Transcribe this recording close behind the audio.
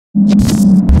Hello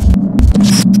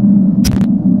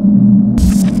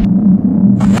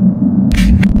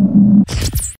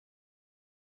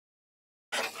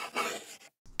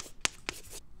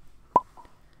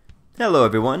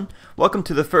everyone, welcome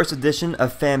to the first edition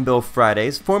of Fan Build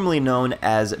Fridays, formerly known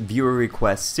as Viewer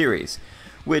Request Series,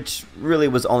 which really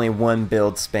was only one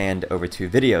build spanned over 2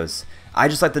 videos. I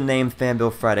just like the name Fan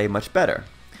Build Friday much better.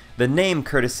 The name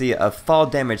courtesy of Fall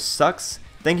Damage Sucks.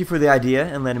 Thank you for the idea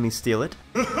and letting me steal it.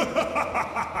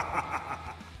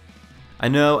 I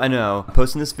know, I'm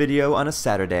posting this video on a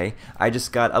Saturday. I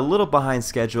just got a little behind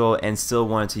schedule and still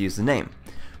wanted to use the name.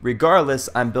 Regardless,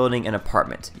 I'm building an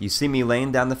apartment. You see me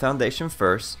laying down the foundation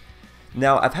first.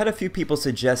 Now, I've had a few people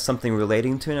suggest something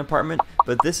relating to an apartment,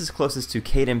 but this is closest to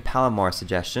Caden Palomar's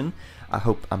suggestion. I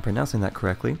hope I'm pronouncing that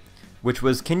correctly. Which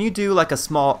was, can you do like a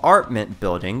small apartment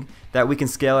building that we can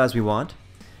scale as we want?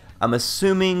 I'm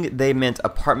assuming they meant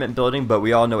apartment building, but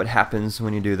we all know what happens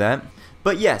when you do that.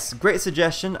 But yes, great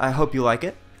suggestion. I hope you like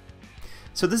it.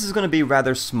 So this is going to be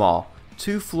rather small.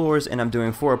 2 floors, and I'm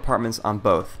doing 4 apartments on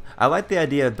both. I like the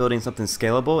idea of building something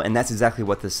scalable, and that's exactly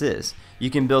what this is.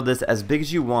 You can build this as big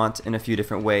as you want in a few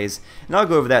different ways, and I'll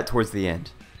go over that towards the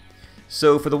end.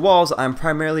 So for the walls, I'm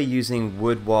primarily using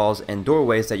wood walls and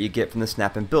doorways that you get from the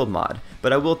Snap and Build mod,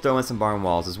 but I will throw in some barn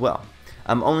walls as well.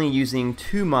 I'm only using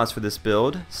 2 mods for this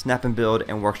build, Snap and Build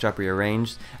and Workshop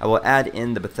Rearranged. I will add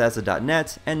in the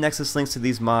Bethesda.net and Nexus links to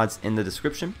these mods in the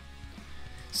description.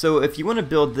 So if you want to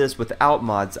build this without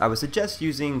mods, I would suggest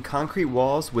using concrete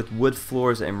walls with wood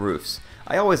floors and roofs.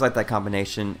 I always like that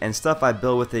combination, and stuff I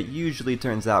build with it usually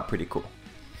turns out pretty cool.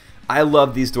 I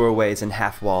love these doorways and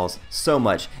half walls so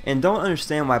much, and don't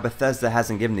understand why Bethesda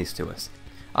hasn't given these to us.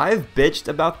 I've bitched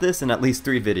about this in at least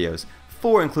 3 videos,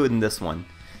 4 including this one.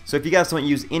 So if you guys don't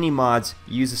use any mods,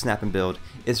 use the Snap and Build.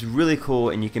 It's really cool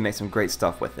and you can make some great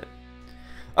stuff with it.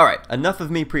 Alright, enough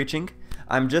of me preaching.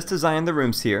 I'm just designing the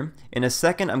rooms here. In a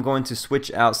second I'm going to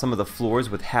switch out some of the floors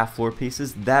with half floor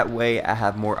pieces. That way I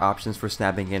have more options for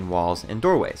snapping in walls and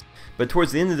doorways. But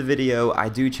towards the end of the video I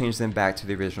do change them back to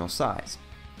the original size.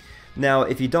 Now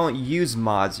if you don't use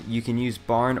mods, you can use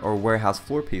barn or warehouse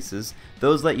floor pieces.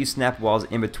 Those let you snap walls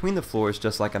in between the floors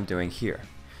just like I'm doing here.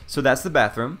 So that's the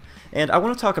bathroom, and I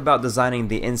want to talk about designing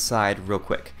the inside real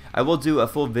quick. I will do a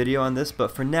full video on this,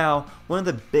 but for now, one of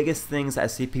the biggest things I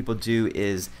see people do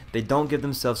is they don't give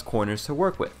themselves corners to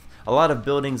work with. A lot of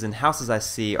buildings and houses I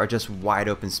see are just wide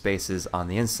open spaces on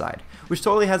the inside, which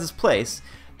totally has its place,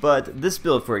 but this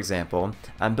build, for example,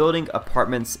 I'm building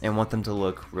apartments and want them to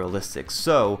look realistic,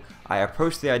 so I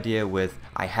approach the idea with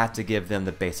I have to give them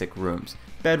the basic rooms.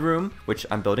 Bedroom, which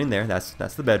I'm building there, that's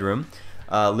the bedroom.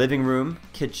 Living room,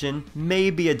 kitchen,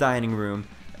 maybe a dining room,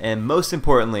 and most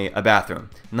importantly, a bathroom.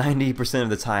 90% of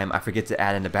the time I forget to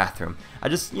add in a bathroom. I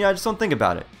just don't think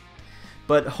about it.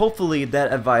 But hopefully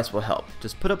that advice will help.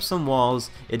 Just put up some walls.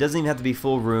 It doesn't even have to be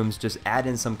full rooms, just add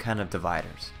in some kind of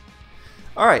dividers.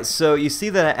 Alright, so you see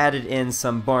that I added in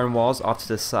some barn walls off to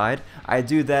the side. I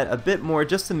do that a bit more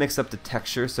just to mix up the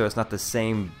texture so it's not the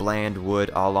same bland wood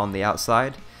all on the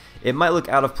outside. It might look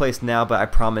out of place now, but I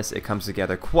promise it comes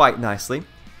together quite nicely.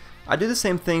 I do the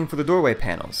same thing for the doorway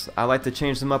panels. I like to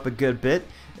change them up a good bit.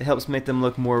 It helps make them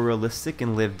look more realistic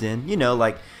and lived in. You know,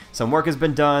 like some work has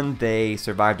been done, they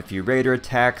survived a few raider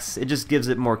attacks, it just gives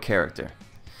it more character.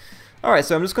 Alright,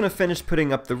 so I'm just going to finish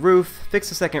putting up the roof, fix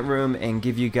the second room, and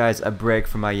give you guys a break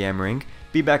from my yammering.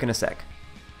 Be back in a sec.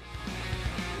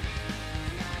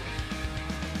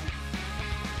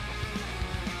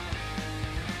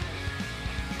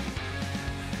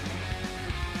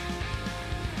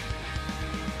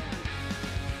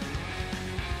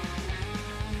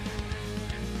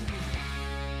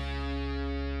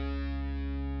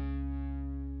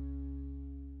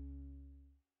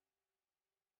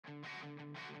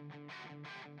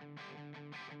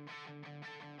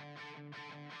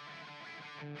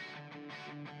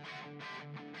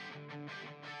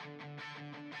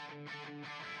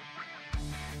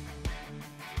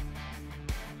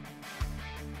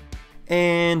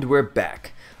 And we're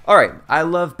back. Alright, I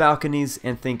love balconies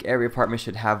and think every apartment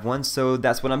should have one, so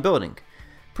that's what I'm building.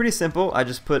 Pretty simple, I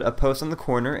just put a post on the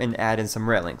corner and add in some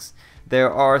railings. There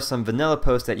are some vanilla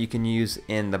posts that you can use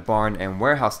in the barn and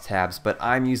warehouse tabs, but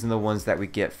I'm using the ones that we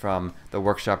get from the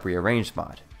Workshop Rearranged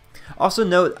mod. Also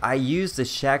note, I used the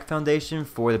shack foundation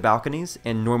for the balconies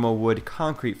and normal wood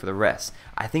concrete for the rest.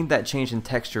 I think that change in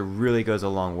texture really goes a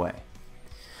long way.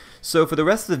 So for the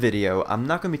rest of the video, I'm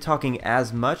not going to be talking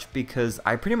as much because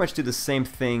I pretty much do the same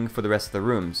thing for the rest of the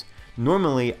rooms.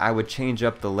 Normally I would change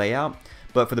up the layout,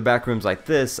 but for the back rooms like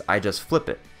this, I just flip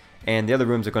it. And the other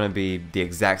rooms are going to be the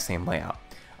exact same layout.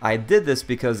 I did this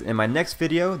because in my next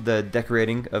video, the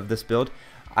decorating of this build,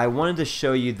 I wanted to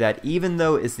show you that even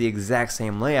though it's the exact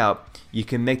same layout, you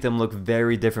can make them look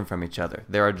very different from each other.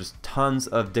 There are just tons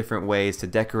of different ways to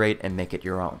decorate and make it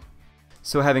your own.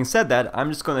 So having said that,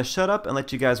 I'm just going to shut up and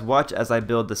let you guys watch as I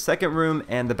build the second room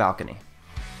and the balcony.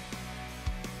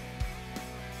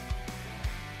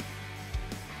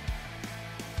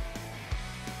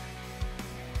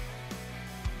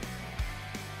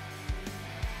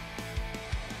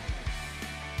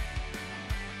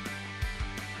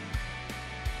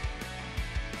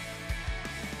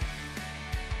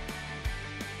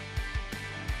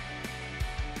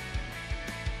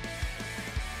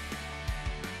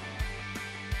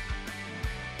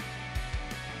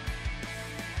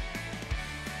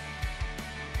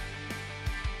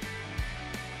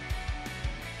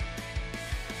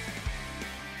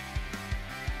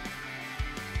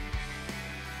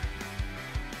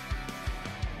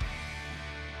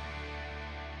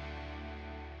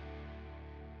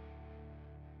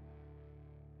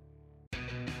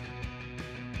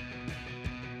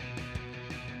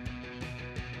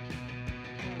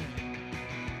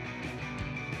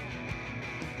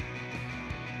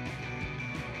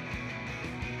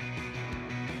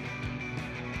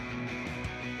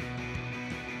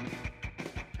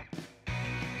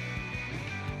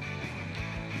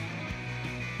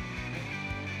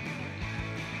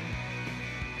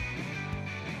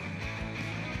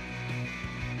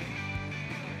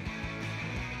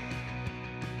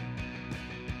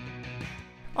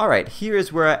 Alright, here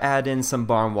is where I add in some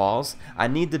barn walls. I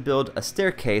need to build a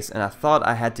staircase and I thought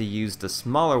I had to use the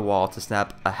smaller wall to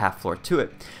snap a half floor to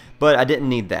it, but I didn't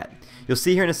need that. You'll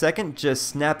see here in a second, just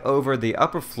snap over the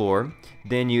upper floor,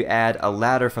 then you add a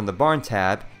ladder from the barn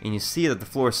tab and you see that the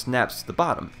floor snaps to the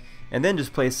bottom, and then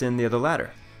just place in the other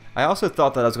ladder. I also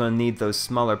thought that I was going to need those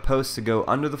smaller posts to go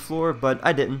under the floor, but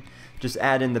I didn't. Just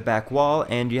add in the back wall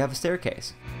and you have a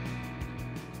staircase.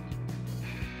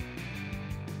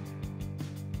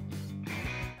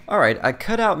 Alright, I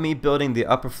cut out me building the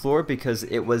upper floor because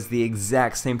it was the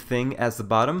exact same thing as the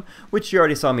bottom, which you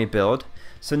already saw me build.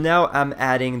 So now I'm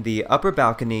adding the upper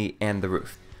balcony and the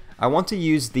roof. I want to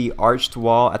use the arched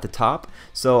wall at the top,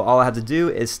 so all I have to do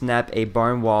is snap a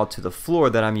barn wall to the floor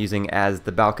that I'm using as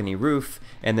the balcony roof,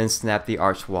 and then snap the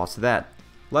arched wall to that,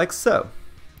 like so.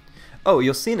 Oh,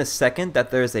 you'll see in a second that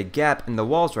there's a gap in the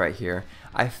walls right here.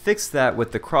 I fixed that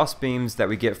with the cross beams that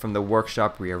we get from the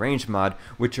Workshop Rearrange mod,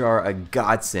 which are a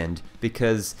godsend,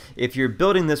 because if you're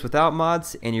building this without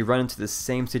mods and you run into the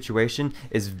same situation,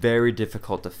 it's very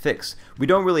difficult to fix. We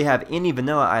don't really have any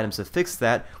vanilla items to fix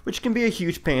that, which can be a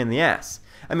huge pain in the ass.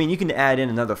 I mean, you can add in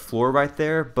another floor right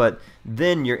there, but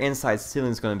then your inside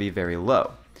ceiling is going to be very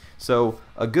low. So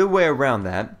a good way around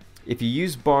that, if you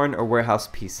use barn or warehouse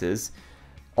pieces,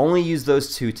 only use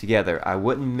those two together. I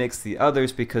wouldn't mix the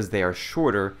others because they are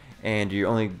shorter and you're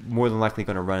only more than likely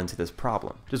going to run into this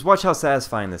problem. Just watch how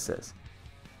satisfying this is.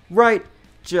 Right?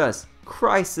 Just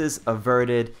crisis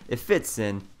averted. It fits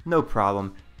in, no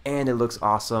problem, and it looks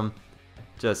awesome.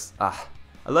 Just, I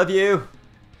love you!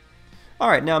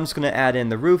 Alright, now I'm just going to add in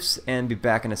the roofs and be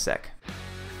back in a sec.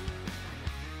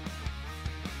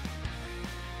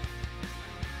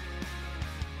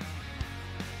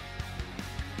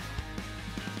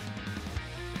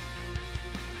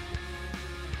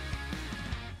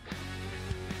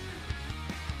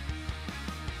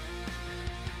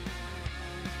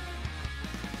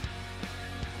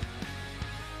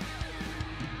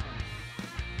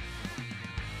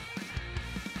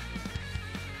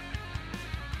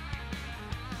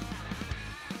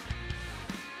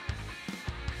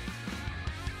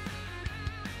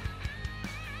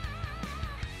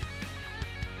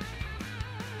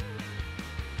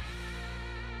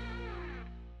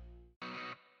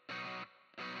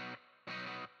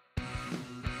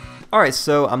 Alright,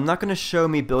 so I'm not going to show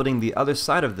me building the other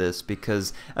side of this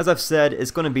because, as I've said,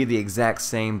 it's going to be the exact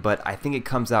same, but I think it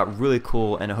comes out really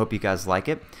cool and I hope you guys like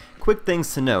it. Quick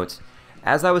things to note,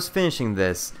 as I was finishing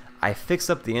this, I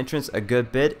fixed up the entrance a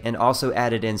good bit and also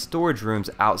added in storage rooms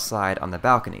outside on the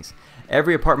balconies.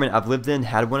 Every apartment I've lived in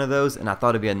had one of those and I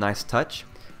thought it'd be a nice touch,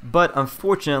 but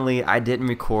unfortunately I didn't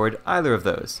record either of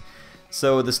those.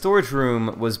 So the storage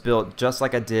room was built just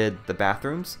like I did the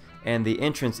bathrooms. And the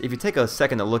entrance, if you take a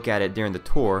second to look at it during the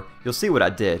tour, you'll see what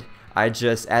I did. I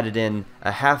just added in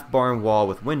a half barn wall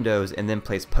with windows and then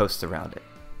placed posts around it.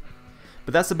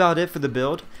 But that's about it for the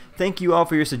build. Thank you all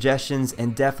for your suggestions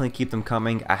and definitely keep them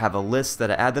coming. I have a list that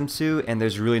I add them to and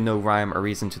there's really no rhyme or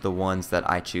reason to the ones that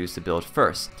I choose to build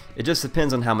first. It just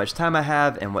depends on how much time I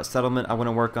have and what settlement I want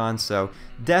to work on, so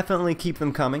definitely keep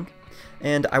them coming.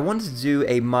 And I wanted to do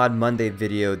a Mod Monday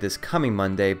video this coming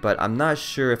Monday, but I'm not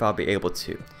sure if I'll be able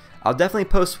to. I'll definitely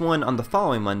post one on the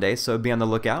following Monday, so be on the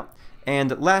lookout.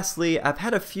 And lastly, I've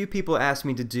had a few people ask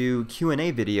me to do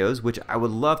Q&A videos, which I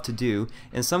would love to do,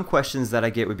 and some questions that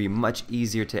I get would be much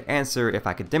easier to answer if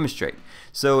I could demonstrate.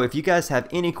 So if you guys have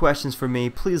any questions for me,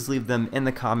 please leave them in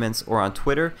the comments or on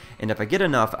Twitter, and if I get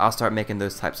enough, I'll start making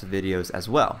those types of videos as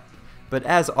well. But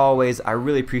as always, I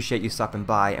really appreciate you stopping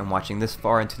by and watching this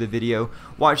far into the video.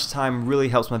 Watch time really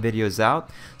helps my videos out,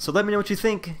 so let me know what you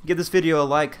think. Give this video a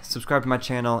like, subscribe to my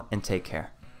channel, and take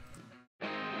care.